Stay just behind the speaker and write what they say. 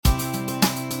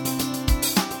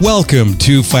Welcome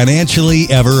to Financially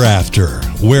Ever After,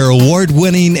 where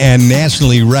award-winning and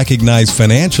nationally recognized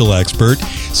financial expert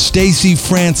Stacey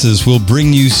Francis will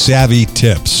bring you savvy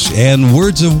tips and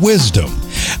words of wisdom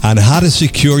on how to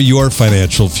secure your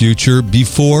financial future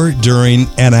before, during,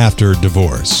 and after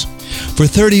divorce. For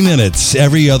 30 minutes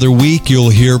every other week, you'll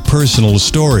hear personal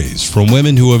stories from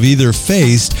women who have either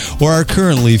faced or are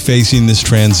currently facing this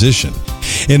transition.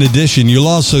 In addition, you'll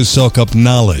also soak up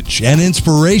knowledge and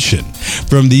inspiration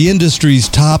from the industry's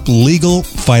top legal,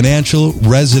 financial,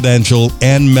 residential,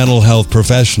 and mental health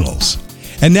professionals.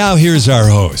 And now here's our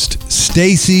host,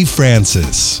 Stacey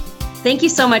Francis. Thank you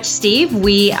so much, Steve.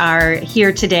 We are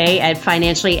here today at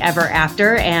Financially Ever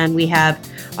After, and we have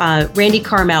Randy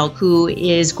Carmel, who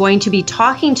is going to be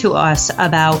talking to us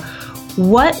about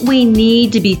what we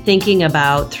need to be thinking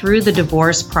about through the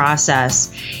divorce process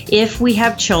if we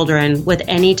have children with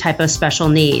any type of special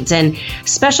needs. And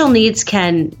special needs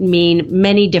can mean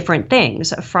many different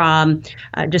things, from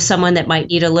just someone that might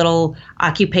need a little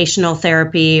occupational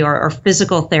therapy or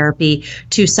physical therapy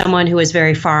to someone who is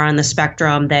very far on the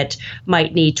spectrum that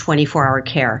might need 24-hour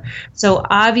care. So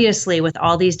obviously, with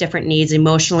all these different needs,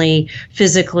 emotionally,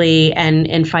 physically,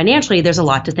 and financially, there's a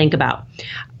lot to think about.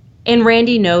 And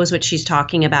Randy knows what she's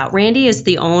talking about. Randy is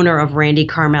the owner of Randy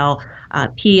Carmel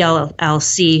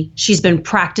PLLC. She's been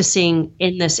practicing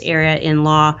in this area in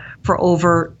law for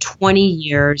over 20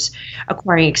 years,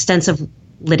 acquiring extensive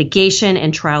litigation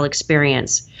and trial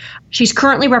experience. She's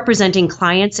currently representing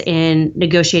clients in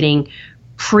negotiating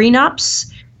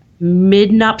prenups,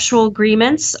 mid-nuptial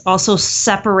agreements, also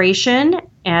separation,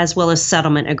 as well as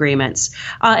settlement agreements,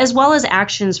 as well as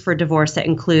actions for divorce that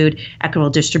include equitable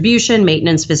distribution,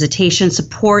 maintenance, visitation,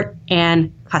 support,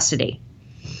 and custody.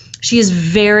 She is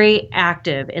very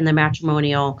active in the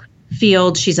matrimonial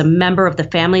field. She's a member of the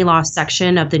family law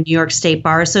section of the New York State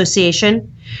Bar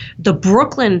Association, the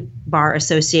Brooklyn Bar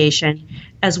Association,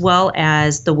 as well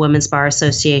as the Women's Bar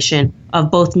Association of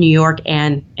both New York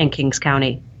and Kings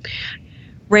County.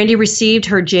 Randy received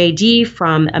her JD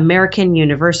from American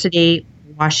University,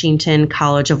 Washington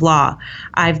College of Law.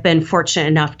 I've been fortunate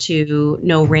enough to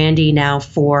know Randy now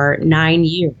for 9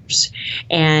 years,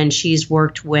 and she's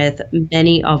worked with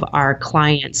many of our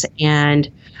clients.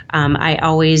 And I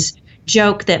always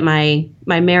joke that my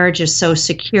marriage is so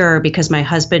secure because my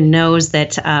husband knows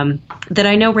that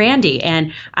I know Randy,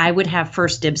 and I would have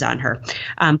first dibs on her.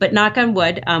 But knock on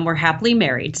wood, we're happily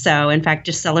married. So in fact,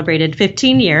 just celebrated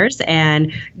 15 years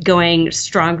and going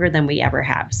stronger than we ever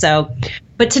have.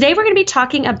 But today we're going to be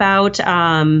talking about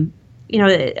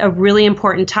a really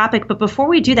important topic. But before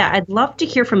we do that, I'd love to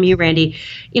hear from you, Randy.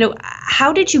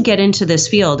 How did you get into this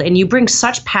field? And you bring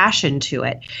such passion to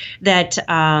it that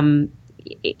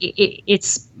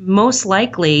it's most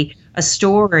likely a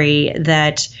story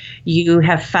that you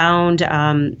have found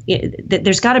that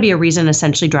there's got to be a reason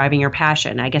essentially driving your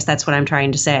passion. I guess that's what I'm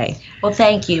trying to say. Well,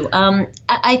 thank you.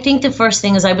 I think the first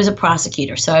thing is I was a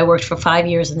prosecutor. So I worked for 5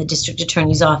 years in the district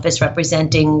attorney's office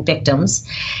representing victims.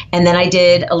 And then I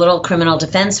did a little criminal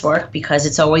defense work because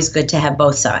it's always good to have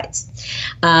both sides.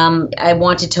 I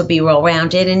wanted to be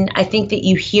well-rounded, and I think that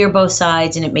you hear both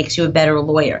sides and it makes you a better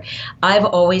lawyer. I've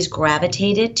always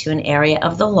gravitated to an area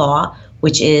of the law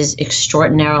which is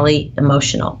extraordinarily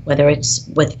emotional, whether it's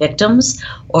with victims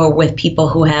or with people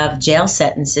who have jail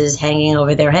sentences hanging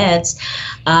over their heads,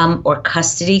 or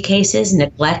custody cases,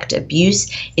 neglect, abuse.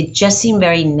 It just seemed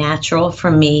very natural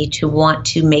for me to want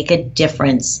to make a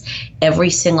difference every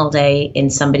single day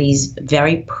in somebody's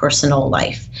very personal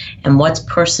life. And what's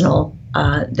personal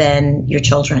than your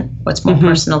children? What's more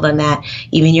personal than that?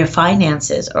 Even your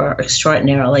finances are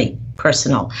extraordinarily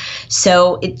personal.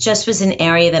 So it just was an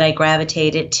area that I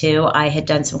gravitated to. I had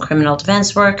done some criminal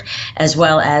defense work as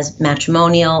well as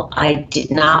matrimonial. I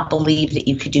did not believe that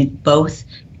you could do both,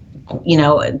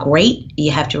 great.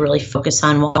 You have to really focus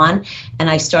on one. And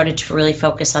I started to really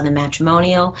focus on the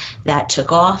matrimonial. That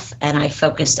took off, and I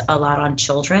focused a lot on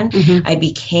children. I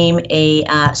became a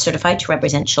certified to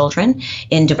represent children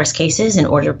in divorce cases and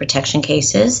order of protection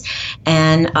cases.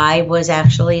 And I was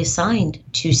actually assigned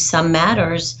to some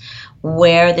matters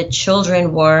where the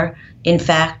children were, in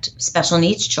fact, special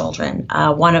needs children.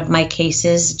 One of my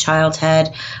cases, a child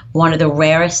had one of the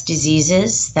rarest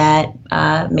diseases that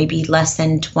maybe less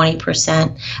than 20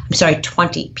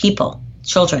 people,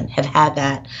 children, have had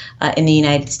that in the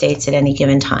United States at any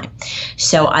given time.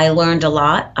 So I learned a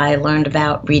lot. I learned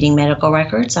about reading medical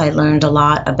records. I learned a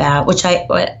lot about, which I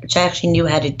actually knew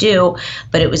how to do,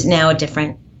 but it was now a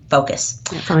different focus.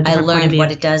 I learned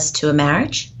what it does to a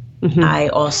marriage. I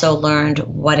also learned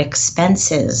what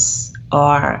expenses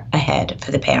are ahead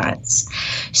for the parents.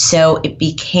 So it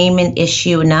became an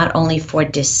issue not only for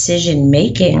decision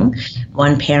making.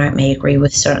 One parent may agree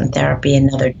with certain therapy,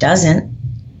 another doesn't.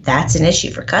 That's an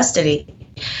issue for custody.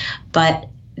 But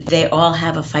they all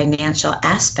have a financial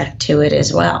aspect to it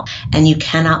as well. And you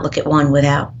cannot look at one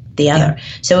without the other. Yeah.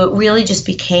 So it really just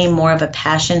became more of a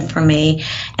passion for me,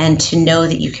 and to know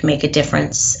that you can make a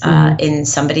difference in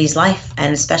somebody's life,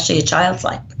 and especially a child's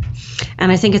life.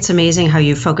 And I think it's amazing how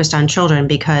you focused on children,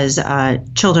 because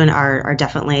children are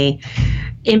definitely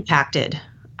impacted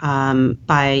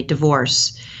by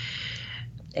divorce.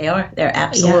 They are. They're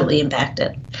absolutely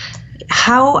impacted.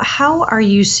 How are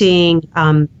you seeing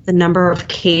the number of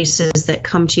cases that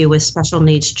come to you with special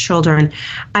needs children?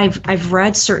 I've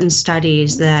read certain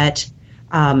studies that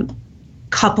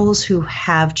couples who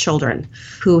have children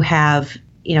who have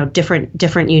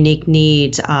different unique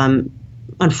needs,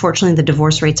 unfortunately the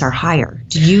divorce rates are higher.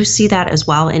 Do you see that as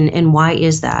well, and why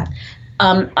is that?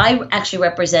 I actually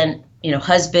represent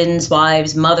husbands,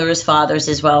 wives, mothers, fathers,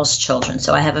 as well as children.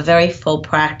 So I have a very full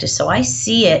practice. So I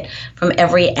see it from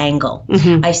every angle.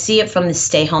 Mm-hmm. I see it from the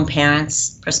stay-home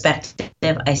parents' perspective.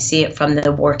 I see it from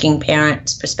the working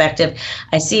parents' perspective.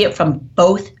 I see it from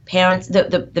both parents,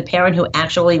 the parent who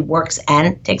actually works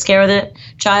and takes care of the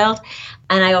child.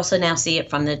 And I also now see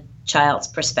it from the child's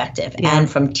perspective and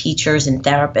from teachers and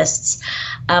therapists.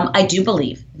 I do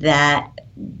believe that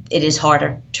it is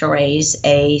harder to raise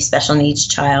a special needs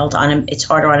child. It's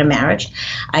harder on a marriage.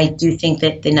 I do think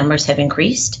that the numbers have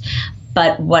increased.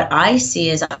 But what I see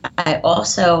is I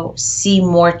also see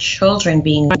more children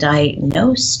being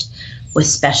diagnosed with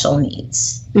special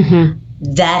needs. Mm-hmm.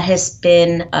 That has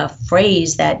been a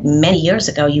phrase that many years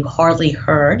ago you hardly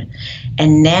heard.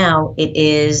 And now it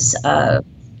is a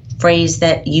phrase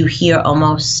that you hear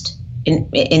almost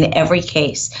in every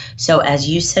case. So as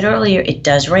you said earlier, it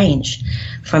does range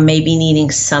from maybe needing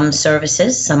some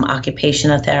services, some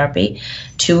occupational therapy,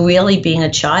 to really being a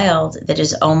child that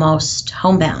is almost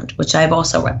homebound, which I've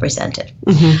also represented.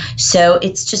 Mm-hmm. So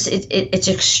it's just it's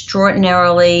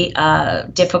extraordinarily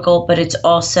difficult, but it's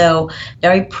also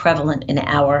very prevalent in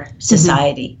our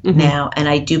society now. And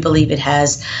I do believe it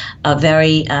has a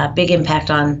very big impact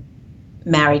on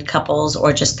married couples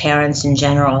or just parents in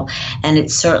general. And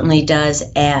it certainly does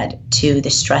add to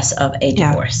the stress of a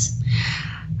divorce.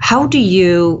 How do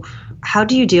you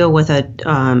deal with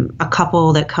a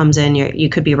couple that comes in? You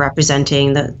could be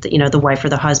representing the wife or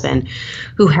the husband,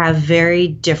 who have very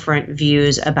different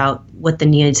views about what the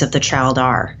needs of the child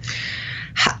are.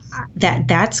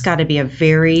 That's got to be a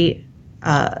very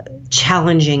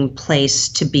challenging place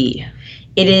to be.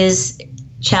 It is.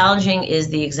 Challenging is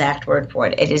the exact word for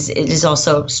it. It is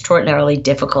also extraordinarily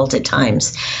difficult at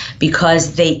times,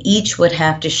 because they each would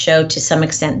have to show to some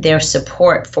extent their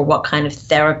support for what kind of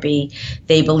therapy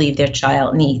they believe their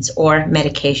child needs, or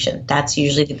medication. That's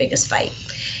usually the biggest fight.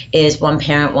 Is one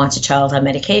parent wants a child on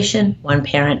medication, one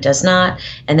parent does not,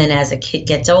 and then as a kid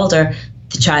gets older,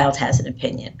 the child has an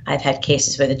opinion. I've had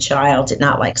cases where the child did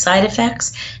not like side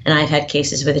effects, and I've had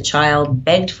cases where the child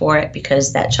begged for it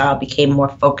because that child became more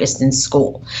focused in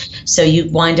school. So you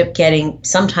wind up getting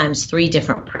sometimes 3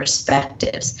 different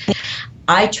perspectives.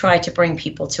 I try to bring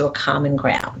people to a common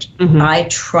ground. Mm-hmm. I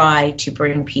try to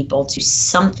bring people to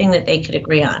something that they could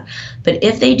agree on. But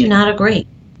if they do not agree,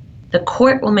 the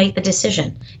court will make the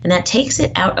decision, and that takes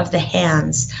it out of the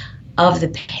hands of the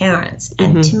parents.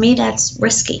 And to me, that's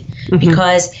risky,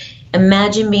 because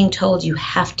imagine being told you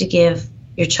have to give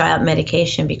your child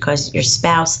medication because your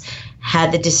spouse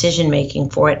had the decision making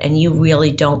for it and you really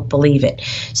don't believe it.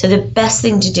 So the best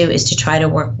thing to do is to try to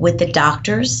work with the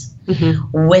doctors,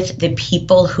 with the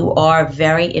people who are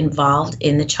very involved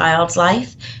in the child's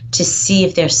life, to see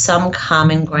if there's some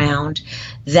common ground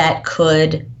that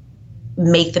could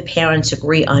make the parents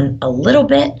agree on a little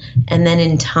bit, and then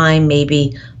in time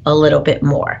maybe a little bit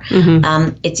more.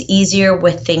 It's easier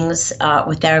with things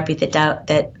with therapy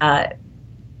that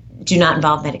do not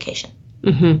involve medication.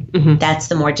 That's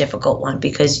the more difficult one,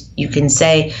 because you can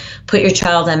say put your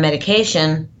child on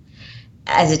medication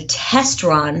as a test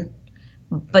run,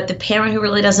 but the parent who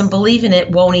really doesn't believe in it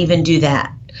won't even do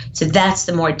that. So that's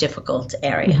the more difficult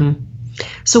area.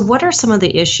 So what are some of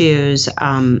the issues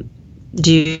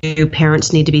do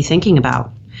parents need to be thinking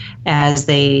about as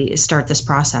they start this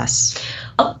process?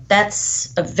 Oh,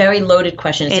 that's a very loaded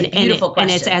question. It's a beautiful question.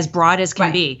 And it's as broad as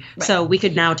can be. Right. So we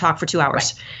could now talk for 2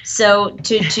 hours. Right. So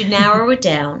to narrow it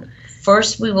down,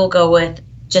 first we will go with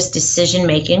just decision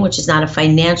making, which is not a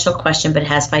financial question, but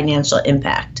has financial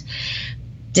impact.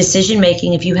 Decision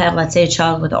making, if you have, let's say, a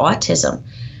child with autism,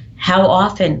 how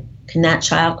often can that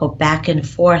child go back and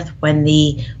forth when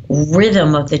the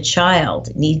rhythm of the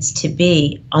child needs to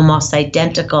be almost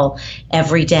identical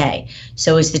every day?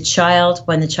 So is the child,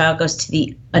 when the child goes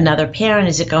to another parent,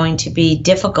 is it going to be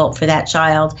difficult for that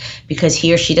child because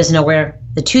he or she doesn't know where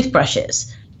the toothbrush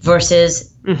is versus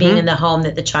being in the home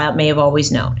that the child may have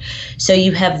always known? So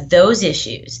you have those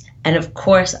issues. And of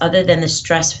course, other than the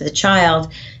stress for the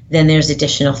child, then there's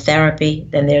additional therapy,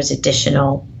 then there's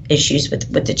additional issues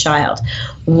with the child.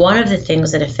 One of the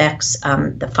things that affects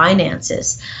the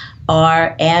finances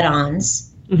are add-ons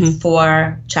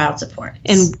for child support.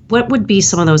 And what would be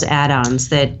some of those add-ons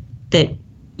that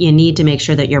you need to make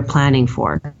sure that you're planning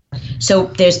for? So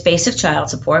there's basic child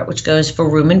support, which goes for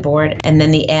room and board, and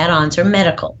then the add-ons are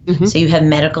medical. So you have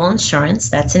medical insurance,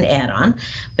 that's an add-on,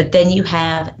 but then you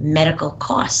have medical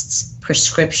costs,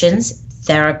 prescriptions,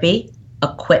 therapy,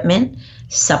 equipment,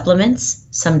 supplements,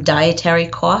 some dietary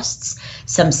costs,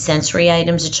 some sensory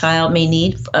items a child may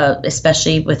need,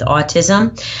 especially with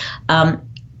autism.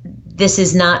 This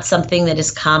is not something that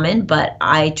is common, but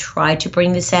I try to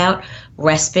bring this out.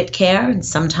 Respite care, and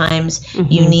sometimes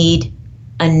you need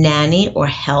a nanny or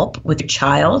help with your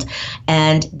child,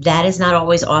 and that is not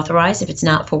always authorized if it's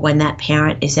not for when that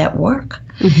parent is at work.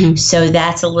 So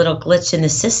that's a little glitch in the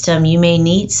system. You may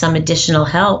need some additional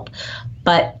help,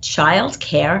 but child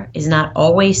care is not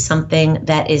always something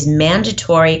that is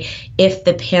mandatory if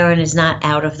the parent is not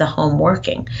out of the home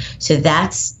working. So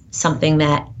that's something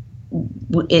that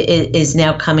is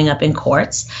now coming up in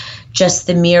courts. Just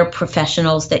the mere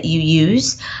professionals that you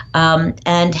use,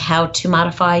 and how to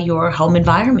modify your home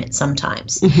environment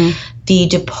sometimes. The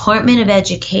Department of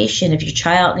Education, if your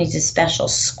child needs a special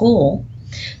school,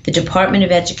 the Department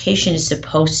of Education is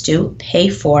supposed to pay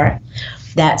for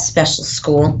that special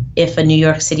school if a New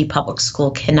York City public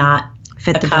school cannot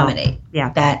accommodate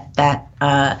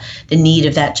the need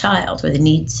of that child or the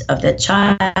needs of that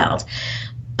child.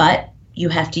 But you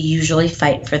have to usually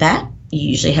fight for that. You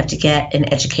usually have to get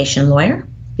an education lawyer.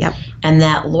 And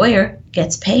that lawyer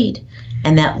gets paid.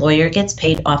 And that lawyer gets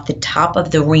paid off the top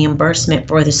of the reimbursement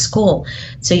for the school.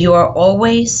 So you are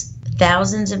always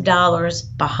thousands of dollars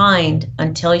behind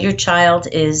until your child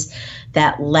is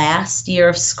that last year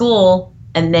of school,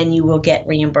 and then you will get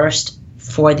reimbursed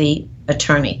for the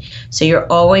attorney. So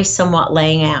you're always somewhat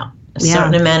laying out a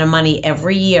certain amount of money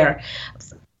every year.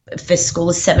 If the school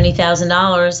is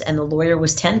 $70,000 and the lawyer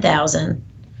was $10,000,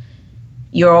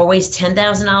 you're always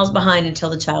 $10,000 behind until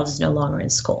the child is no longer in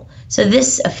school. So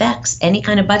this affects any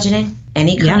kind of budgeting,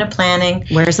 any kind of planning.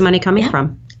 Where's the money coming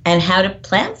from? And how to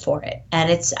plan for it.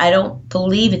 And I don't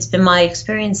believe, it's been my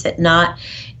experience that not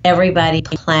everybody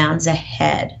plans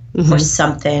ahead for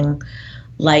something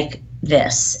like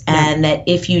this. And that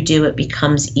if you do, it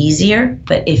becomes easier.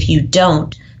 But if you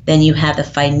don't, then you have the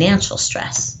financial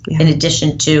stress in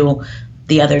addition to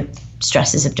the other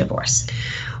stresses of divorce.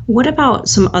 What about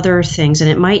some other things, and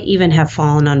it might even have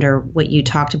fallen under what you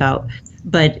talked about,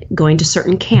 but going to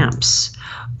certain camps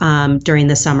during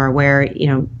the summer where,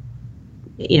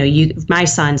 my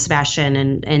son, Sebastian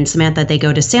and Samantha, they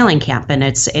go to sailing camp, and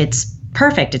it's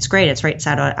perfect. It's great. It's right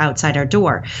outside our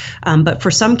door. But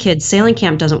for some kids, sailing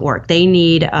camp doesn't work. They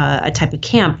need a type of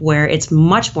camp where it's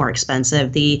much more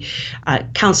expensive. The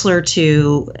counselor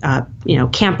to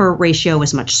camper ratio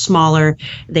is much smaller.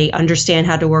 They understand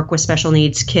how to work with special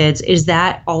needs kids. Is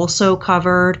that also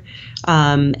covered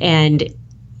and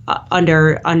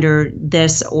under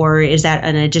this, or is that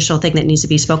an additional thing that needs to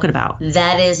be spoken about?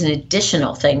 That is an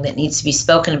additional thing that needs to be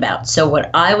spoken about. So what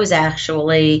I was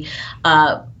actually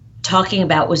talking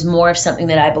about was more of something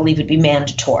that I believe would be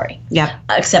mandatory.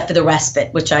 Except for the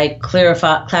respite, which I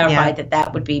clarified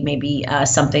that would be maybe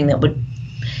something that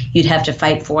you'd have to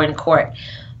fight for in court.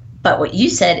 But what you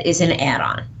said is an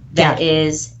add-on. That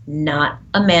is not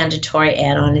a mandatory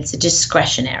add-on. It's a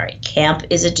discretionary. Camp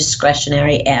is a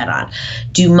discretionary add-on.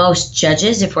 Do most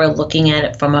judges, if we're looking at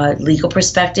it from a legal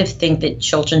perspective, think that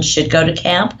children should go to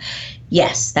camp?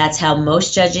 Yes, that's how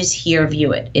most judges here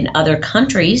view it. In other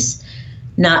countries,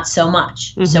 not so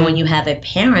much. So when you have a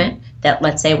parent that,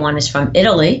 let's say, one is from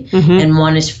Italy and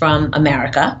one is from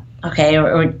America,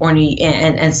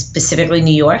 and specifically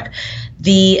New York,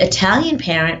 the Italian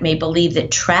parent may believe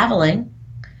that traveling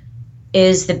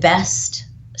is the best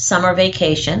summer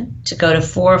vacation to go to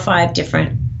 4 or 5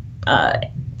 different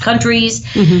countries,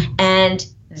 and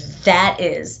that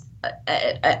is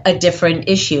a different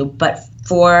issue. But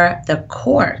for the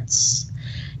courts,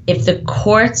 if the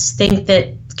courts think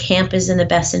that camp is in the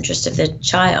best interest of the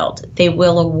child, they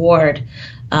will award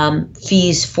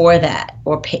fees for that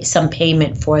or some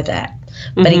payment for that.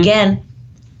 But again,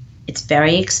 it's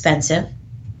very expensive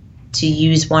to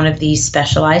use one of these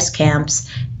specialized camps,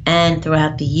 and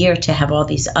throughout the year to have all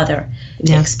these other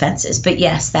expenses. But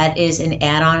yes, that is an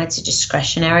add-on. It's a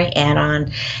discretionary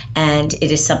add-on, and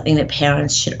it is something that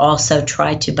parents should also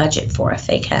try to budget for if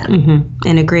they can.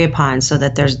 And agree upon, so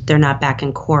that they're not back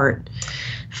in court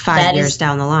 5 years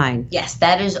down the line. Yes,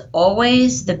 that is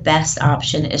always the best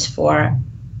option, is for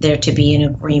there to be an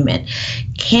agreement.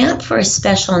 Camp for a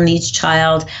special needs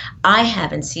child, I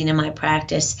haven't seen in my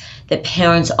practice that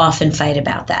parents often fight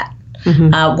about that.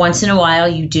 Once in a while,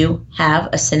 you do have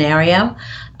a scenario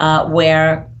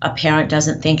where a parent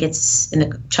doesn't think it's in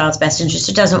the child's best interest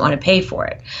or doesn't want to pay for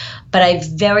it. But I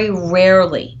very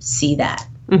rarely see that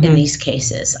in these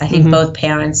cases. I think both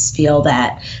parents feel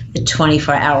that the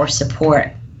 24-hour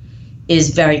support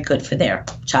is very good for their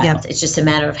child. Yep. It's just a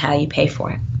matter of how you pay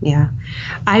for it. Yeah.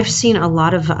 I've seen a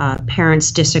lot of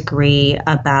parents disagree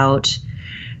about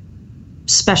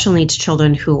special needs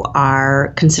children who are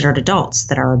considered adults,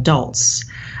 that are adults,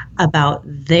 about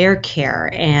their care.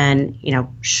 And,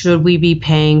 should we be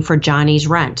paying for Johnny's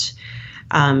rent?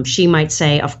 She might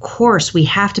say, of course, we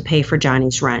have to pay for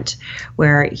Johnny's rent,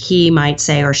 where he might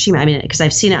say, or she, because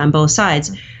I've seen it on both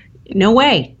sides, no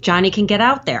way, Johnny can get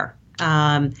out there.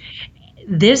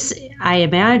 This, I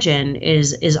imagine,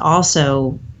 is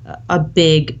also a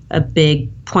big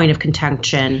point of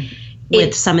contention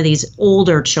with some of these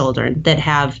older children that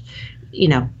have,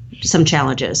 some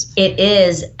challenges. It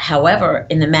is, however,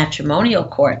 in the matrimonial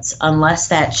courts, unless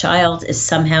that child is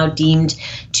somehow deemed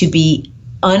to be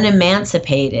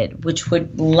unemancipated, which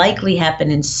would likely happen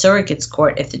in surrogate's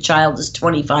court if the child is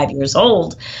 25 years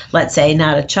old, let's say,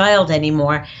 not a child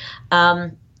anymore,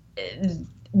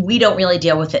 we don't really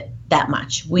deal with it that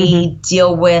much. We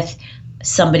deal with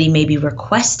somebody maybe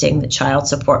requesting the child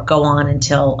support go on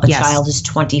until a child is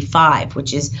 25,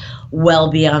 which is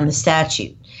well beyond the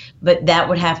statute. But that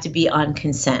would have to be on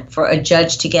consent. For a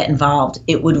judge to get involved,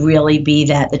 it would really be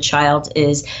that the child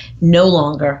is no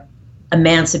longer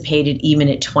emancipated even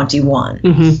at 21.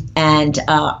 And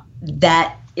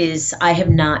that is, I have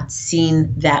not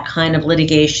seen that kind of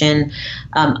litigation.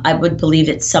 I would believe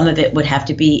that some of it would have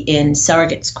to be in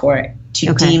surrogate's court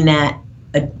to deem that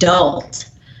adult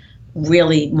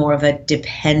really more of a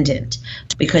dependent,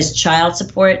 because child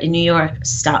support in New York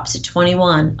stops at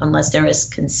 21 unless there is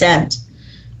consent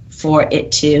for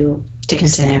it to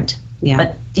extend. Yeah.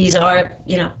 But these are,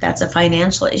 that's a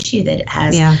financial issue that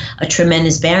has a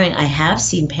tremendous bearing. I have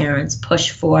seen parents push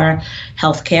for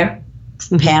health care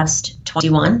past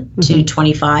 21 to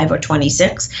 25 or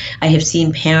 26. I have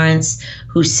seen parents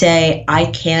who say, I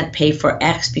can't pay for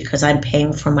X because I'm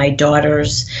paying for my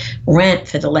daughter's rent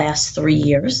for the last 3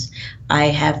 years. I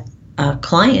have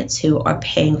clients who are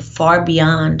paying far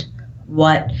beyond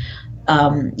what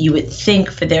you would think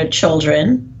for their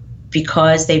children,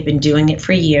 because they've been doing it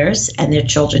for years and their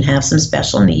children have some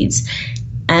special needs,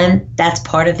 and that's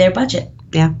part of their budget.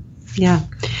 Yeah.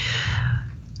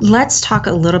 Let's talk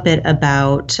a little bit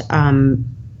about,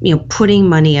 putting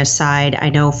money aside. I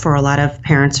know for a lot of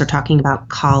parents are talking about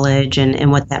college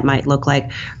and what that might look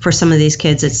like. For some of these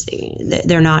kids,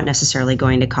 they're not necessarily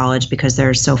going to college because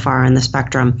they're so far on the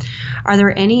spectrum. Are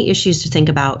there any issues to think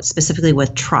about specifically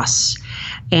with trusts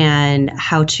and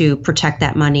how to protect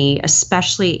that money,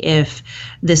 especially if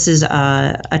this is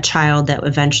a child that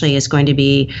eventually is going to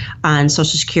be on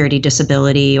Social Security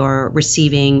disability or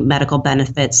receiving medical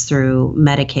benefits through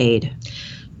Medicaid?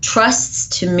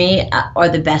 Trusts, to me, are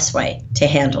the best way to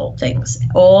handle things,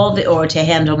 or to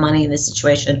handle money in this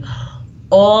situation.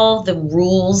 All the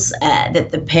rules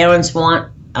that the parents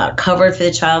want covered for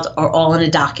the child are all in a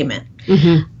document.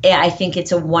 I think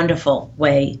it's a wonderful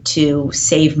way to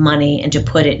save money and to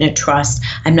put it in a trust.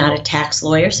 I'm not a tax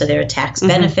lawyer, so there are tax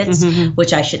benefits,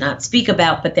 which I should not speak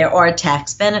about, but there are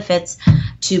tax benefits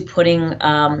to putting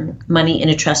money in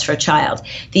a trust for a child.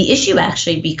 The issue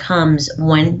actually becomes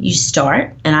when you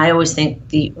start, and I always think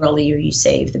the earlier you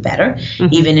save, the better,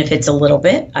 even if it's a little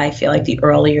bit. I feel like the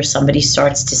earlier somebody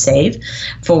starts to save,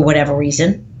 for whatever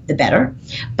reason, the better.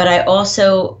 But I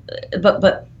also,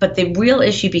 but the real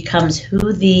issue becomes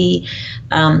who the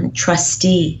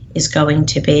trustee is going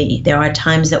to be. There are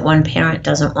times that one parent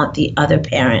doesn't want the other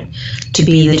parent to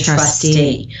be the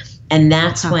trustee. And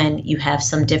that's when you have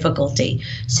some difficulty.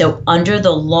 So under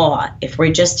the law, if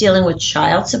we're just dealing with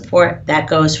child support, that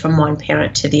goes from one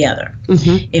parent to the other.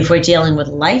 If we're dealing with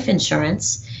life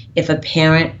insurance, if a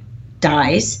parent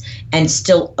dies and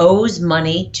still owes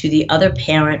money to the other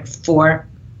parent for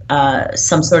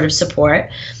some sort of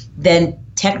support, then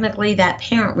technically that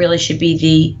parent really should be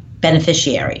the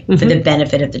beneficiary for the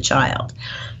benefit of the child.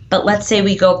 But let's say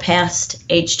we go past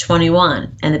age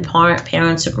 21 and the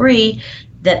parents agree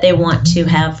that they want to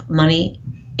have money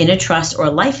in a trust or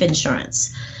life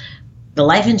insurance. the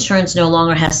life insurance no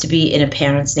longer has to be in a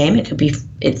parent's name. It could be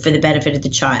for the benefit of the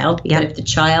child. Yep. But if the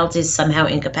child is somehow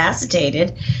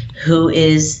incapacitated, who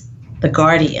is the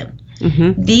guardian?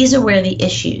 Mm-hmm. These are where the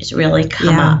issues really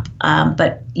come up.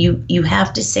 But you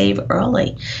have to save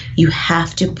early. You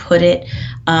have to put it,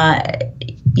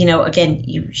 again,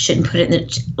 you shouldn't put it in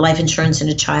the life insurance in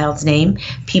a child's name.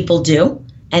 People do,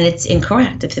 and it's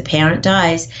incorrect. If the parent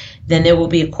dies, then there will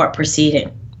be a court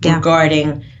proceeding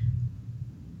regarding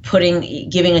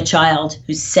giving a child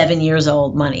who's 7 years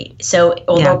old money. So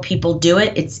although people do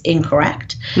it, it's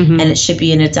incorrect, and it should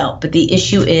be an adult. But the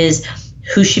issue is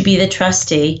who should be the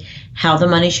trustee, how the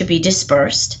money should be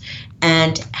dispersed,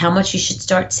 and how much you should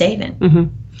start saving. Mm-hmm.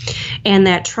 And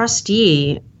that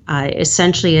trustee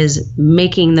essentially is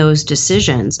making those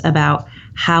decisions about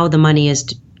how the money is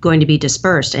going to be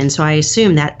dispersed. And so I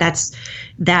assume that that's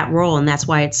that role, and that's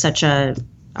why it's such a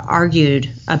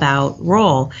argued about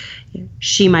role.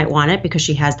 She might want it because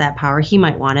she has that power. He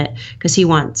might want it because he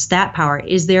wants that power.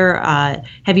 Is there,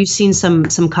 have you seen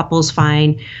some couples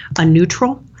find a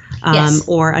neutral yes.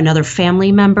 or another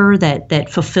family member that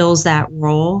fulfills that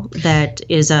role, that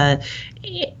is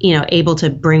able to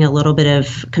bring a little bit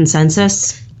of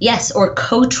consensus? Yes, or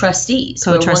co-trustees,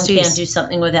 where one can't do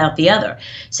something without the other.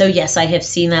 So yes, I have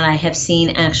seen that. I have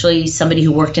seen actually somebody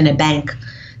who worked in a bank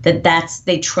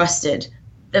they trusted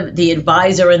the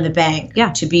advisor in the bank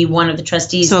to be one of the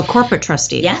trustees. So a corporate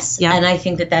trustee. Yes, and I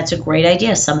think that's a great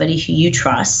idea. Somebody who you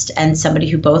trust and somebody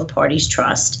who both parties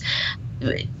trust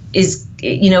is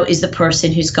the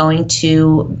person who's going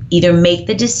to either make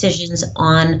the decisions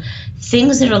on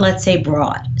things that are, let's say,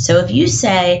 broad. So if you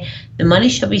say the money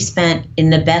shall be spent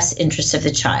in the best interest of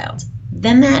the child,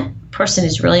 then that person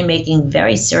is really making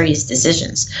very serious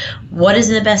decisions. What is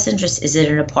in the best interest? Is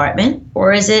it an apartment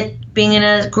or is it being in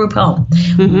a group home?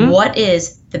 Mm-hmm. What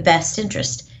is the best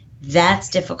interest? That's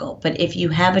difficult. But if you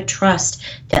have a trust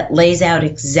that lays out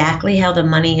exactly how the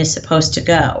money is supposed to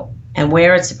go and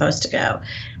where it's supposed to go,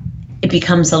 it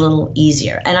becomes a little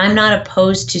easier. And I'm not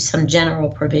opposed to some general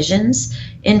provisions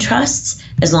in trusts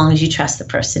as long as you trust the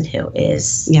person who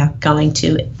is going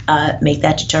to make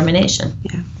that determination.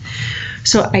 Yeah.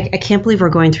 So I can't believe we're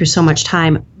going through so much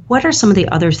time. What are some of the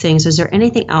other things? Is there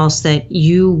anything else that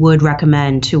you would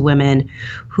recommend to women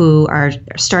who are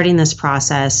starting this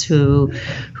process, who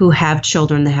have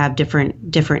children that have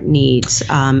different needs,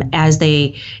 as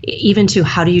they, even to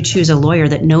how do you choose a lawyer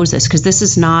that knows this? Because this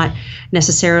is not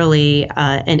necessarily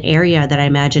an area that I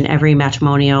imagine every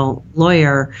matrimonial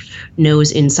lawyer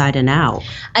knows inside and out.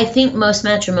 I think most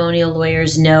matrimonial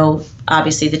lawyers know,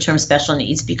 obviously, the term special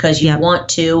needs, because you want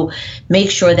to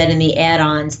make sure that in the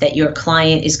add-ons that your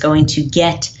client is going to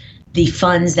get the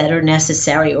funds that are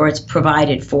necessary or it's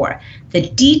provided for. The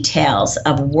details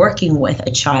of working with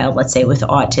a child, let's say with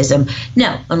autism,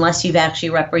 no, unless you've actually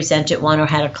represented one or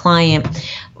had a client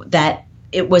that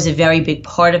it was a very big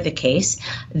part of the case,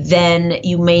 then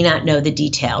you may not know the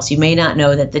details. You may not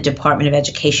know that the Department of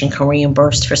Education can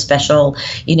reimburse for special,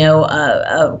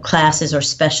 classes or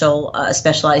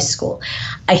specialized school.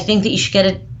 I think that you should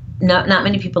get not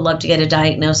many people love to get a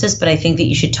diagnosis, but I think that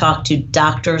you should talk to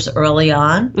doctors early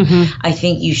on. Mm-hmm. I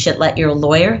think you should let your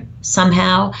lawyer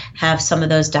somehow have some of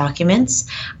those documents.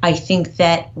 I think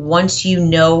that once you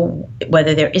know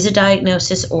whether there is a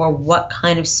diagnosis or what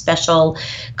kind of special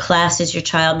classes your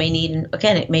child may need, and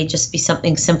again, it may just be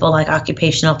something simple like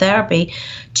occupational therapy,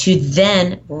 to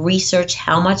then research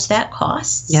how much that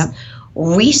costs. Yep.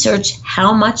 Research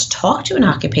how much, talk to an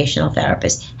occupational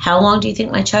therapist. How long do you think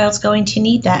my child's going to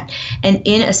need that? And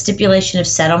in a stipulation of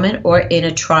settlement or in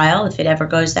a trial, if it ever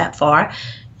goes that far,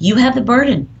 you have the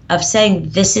burden of saying,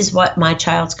 this is what my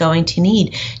child's going to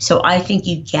need. So I think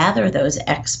you gather those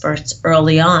experts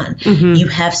early on. Mm-hmm. You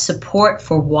have support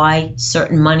for why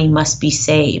certain money must be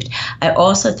saved. I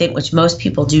also think, which most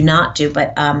people do not do,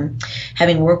 but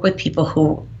having worked with people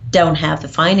who don't have the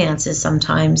finances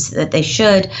sometimes that they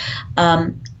should,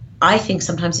 I think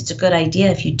sometimes it's a good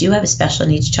idea, if you do have a special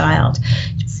needs child,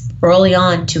 early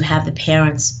on to have the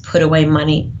parents put away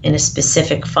money in a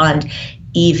specific fund,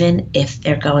 even if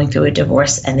they're going through a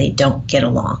divorce and they don't get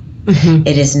along. Mm-hmm.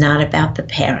 It is not about the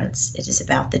parents. It is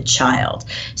about the child.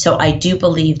 So I do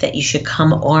believe that you should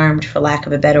come armed, for lack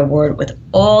of a better word, with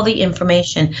all the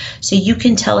information so you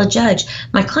can tell a judge,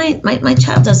 my client's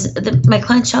child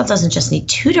doesn't just need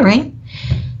tutoring.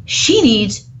 She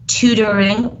needs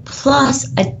tutoring plus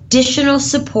additional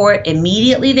support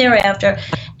immediately thereafter.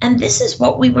 And this is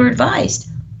what we were advised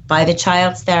by the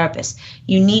child's therapist.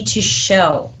 You need to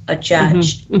show a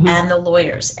judge and the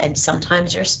lawyers, and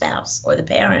sometimes your spouse or the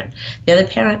other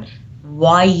parent,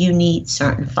 why you need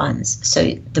certain funds.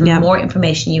 So the more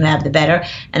information you have, the better.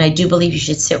 And I do believe you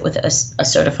should sit with a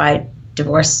certified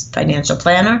divorce financial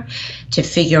planner to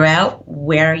figure out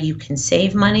where you can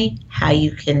save money,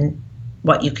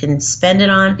 what you can spend it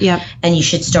on, and you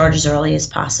should start as early as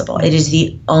possible. It is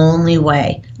the only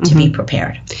way to be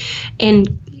prepared.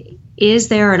 And is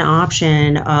there an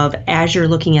option of, as you're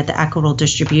looking at the equitable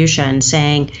distribution,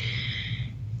 saying,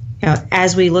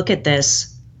 as we look at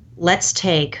this, let's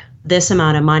take this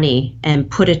amount of money and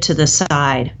put it to the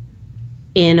side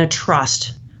in a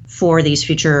trust for these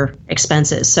future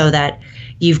expenses, so that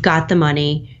you've got the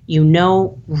money, you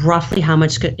know roughly how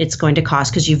much it's going to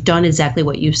cost, because you've done exactly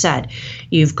what you said.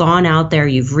 You've gone out there,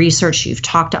 you've researched, you've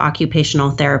talked to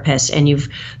occupational therapists, and you've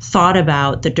thought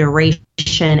about the duration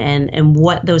and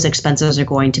what those expenses are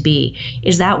going to be.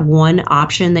 Is that one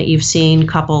option that you've seen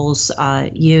couples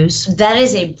use? That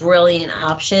is a brilliant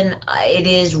option. It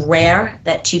is rare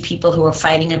that two people who are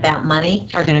fighting about money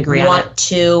are going to agree want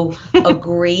to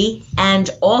agree and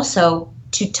also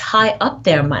to tie up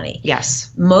their money.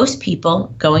 Yes. Most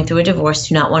people going through a divorce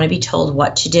do not want to be told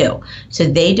what to do. So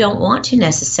they don't want to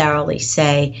necessarily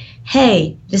say,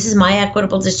 hey, this is my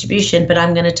equitable distribution, but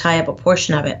I'm going to tie up a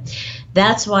portion of it.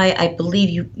 That's why I believe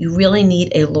you really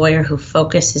need a lawyer who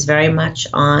focuses very much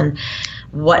on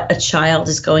what a child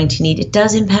is going to need. It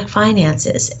does impact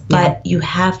finances, but you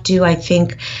have to, I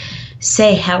think,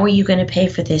 say, how are you going to pay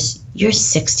for this? You're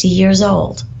 60 years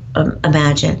old.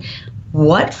 Imagine.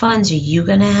 What funds are you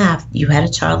going to have? You had a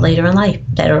child later in life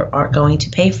that are going to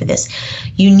pay for this.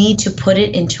 You need to put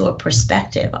it into a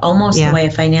perspective, almost the way a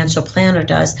financial planner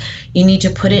does. You need to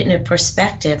put it in a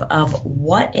perspective of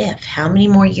what if, how many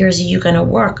more years are you going to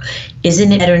work?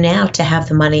 Isn't it better now to have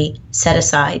the money set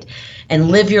aside and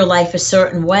live your life a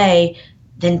certain way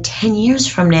than 10 years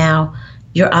from now?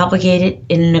 You're obligated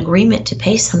in an agreement to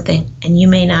pay something, and you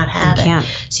may not have it.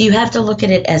 So you have to look at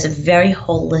it as a very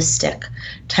holistic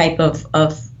type of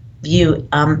view.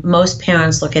 Most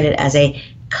parents look at it as a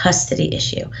custody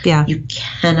issue. You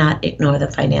cannot ignore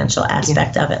the financial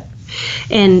aspect of it.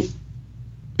 And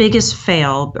biggest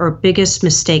fail or biggest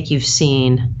mistake you've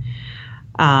seen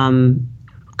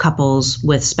couples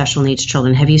with special needs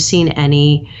children? Have you seen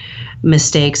any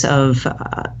mistakes of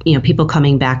people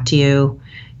coming back to you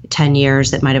 10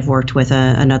 years that might have worked with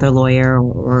another lawyer,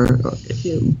 or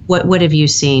what have you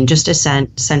seen? Just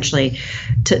essentially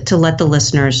to let the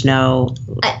listeners know,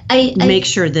 make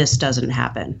sure this doesn't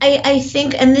happen. I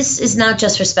think, and this is not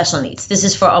just for special needs, this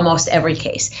is for almost every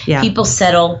case. People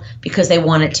settle because they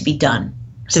want it to be done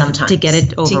sometimes. To get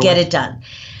it over To get it done.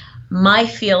 My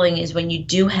feeling is when you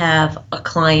do have a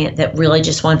client that really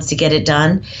just wants to get it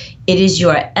done, it is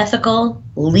your ethical,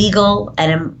 legal, and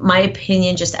in my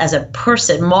opinion, just as a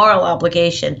person, moral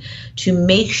obligation to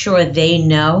make sure they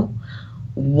know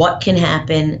what can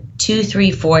happen 2, 3,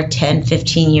 4, 10,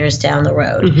 15 years down the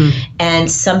road.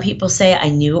 And some people say, I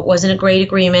knew it wasn't a great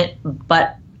agreement,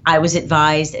 but I was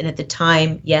advised. And at the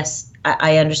time, yes,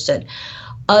 I understood.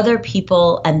 Other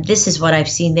people, and this is what I've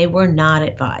seen, they were not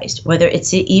advised, whether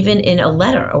it's even in a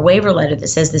letter, a waiver letter that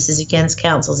says this is against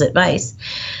counsel's advice,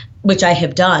 which I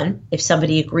have done if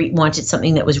somebody wanted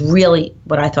something that was really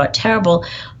what I thought terrible.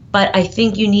 But I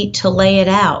think you need to lay it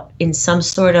out in some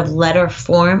sort of letter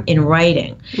form in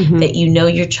writing that you know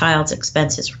your child's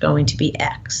expenses are going to be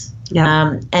X.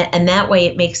 And that way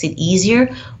it makes it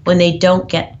easier when they don't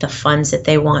get the funds that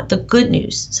they want. The good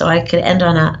news, so I could end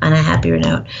on a happier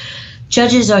note.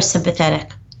 Judges are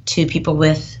sympathetic to people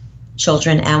with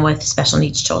children and with special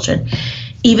needs children,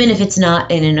 even if it's not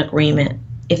in an agreement.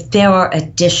 If there are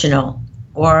additional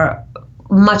or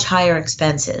much higher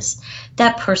expenses,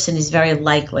 that person is very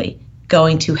likely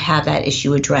going to have that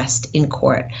issue addressed in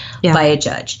court by a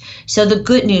judge. So the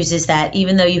good news is that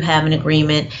even though you have an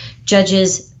agreement,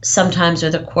 judges sometimes,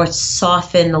 or the courts,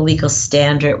 soften the legal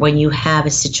standard when you have a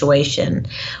situation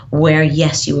where,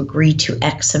 yes, you agree to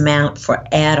X amount for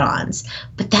add-ons,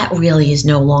 but that really is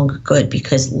no longer good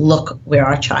because look where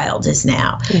our child is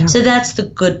now. So that's the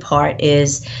good part,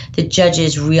 is the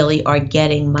judges really are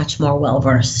getting much more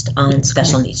well-versed on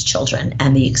special needs children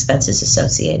and the expenses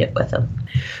associated with them.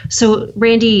 So,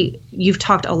 Randy, you've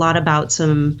talked a lot about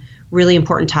some really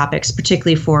important topics,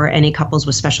 particularly for any couples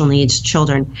with special needs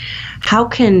children. How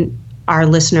can our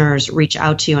listeners reach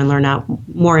out to you and learn out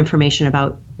more information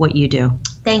about what you do?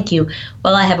 Thank you.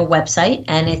 Well, I have a website,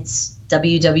 and it's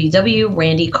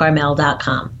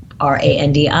www.randycarmel.com.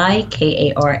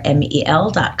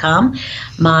 RandiKarmel.com.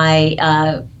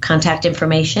 My contact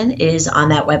information is on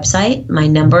that website. My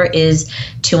number is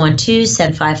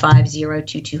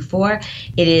 212-755-0224.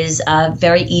 It is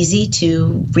very easy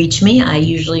to reach me. I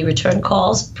usually return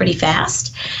calls pretty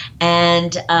fast.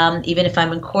 And even if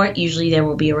I'm in court, usually there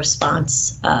will be a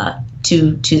response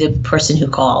to the person who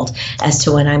called as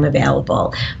to when I'm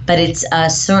available. But it's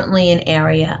certainly an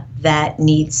area that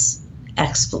needs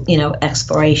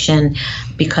exploration,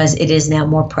 because it is now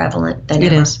more prevalent than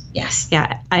ever. It is. Yes.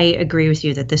 Yeah, I agree with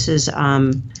you that this is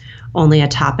only a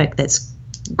topic that's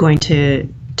going to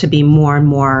be more and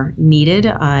more needed,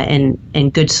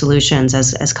 and good solutions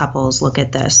as couples look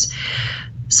at this.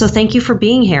 So thank you for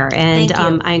being here. And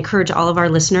I encourage all of our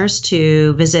listeners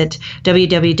to visit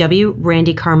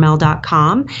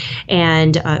www.randikarmel.com,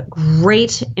 and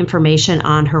great information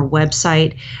on her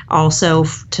website also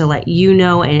to let you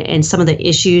know and some of the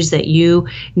issues that you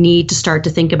need to start to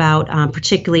think about,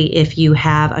 particularly if you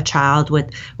have a child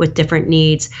with different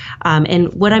needs.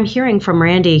 And what I'm hearing from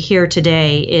Randi here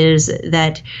today is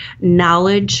that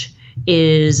knowledge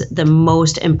is the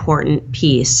most important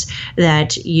piece,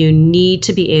 that you need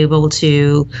to be able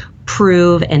to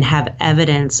prove and have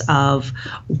evidence of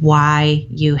why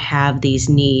you have these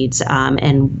needs,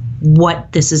 and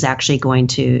what this is actually going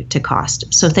to cost.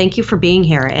 So thank you for being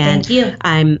here. And thank you.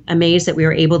 I'm amazed that we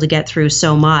were able to get through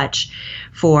so much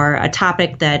for a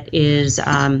topic that is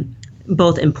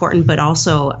both important, but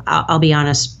also, I'll be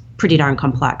honest, pretty darn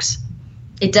complex.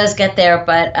 It does get there,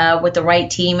 but with the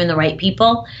right team and the right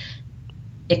people,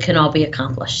 it can all be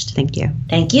accomplished. Thank you.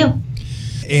 Thank you.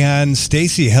 And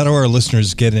Stacey, how do our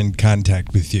listeners get in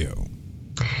contact with you?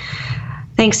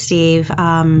 Thanks, Steve.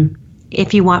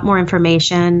 If you want more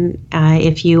information,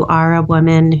 if you are a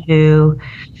woman who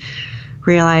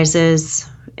realizes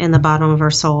in the bottom of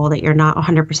her soul that you're not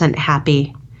 100%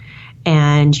 happy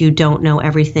and you don't know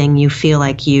everything you feel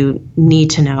like you need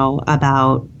to know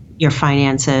about your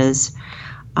finances,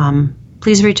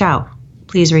 please reach out.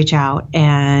 Please reach out,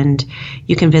 and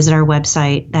you can visit our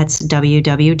website. That's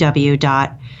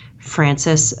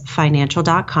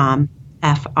www.francisfinancial.com,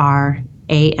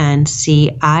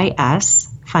 FRANCIS,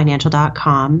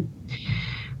 financial.com.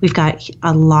 We've got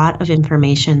a lot of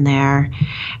information there,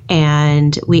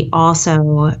 and we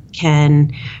also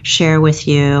can share with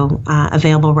you,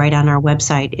 available right on our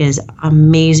website, is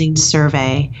amazing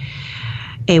survey,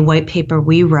 a white paper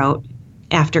we wrote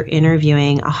after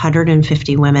interviewing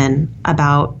 150 women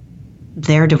about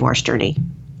their divorce journey.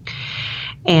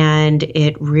 And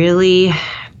it really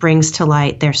brings to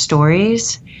light their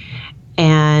stories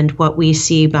and what we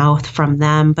see both from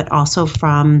them, but also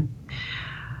from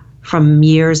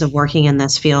years of working in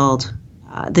this field,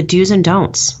 the do's and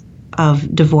don'ts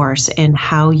of divorce and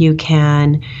how you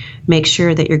can make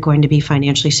sure that you're going to be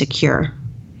financially secure,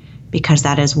 because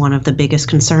that is one of the biggest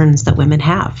concerns that women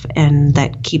have and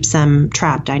that keeps them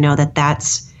trapped. I know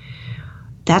that's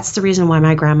the reason why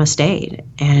my grandma stayed.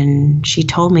 And she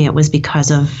told me it was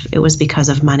because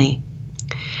of money.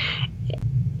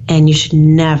 And you should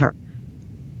never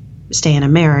stay in a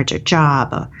marriage, a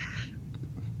job,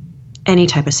 any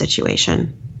type of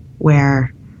situation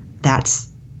where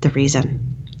that's the reason.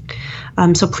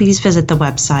 So please visit the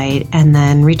website and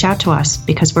then reach out to us,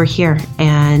 because we're here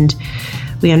and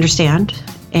we understand,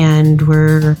 and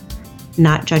we're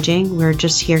not judging. We're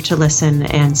just here to listen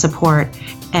and support,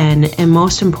 and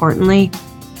most importantly,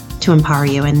 to empower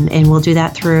you. And we'll do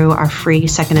that through our free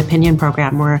Second Opinion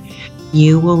program, where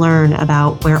you will learn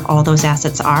about where all those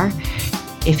assets are.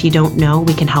 If you don't know,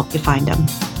 we can help you find them.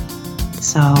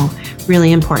 So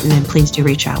really important, and please do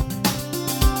reach out.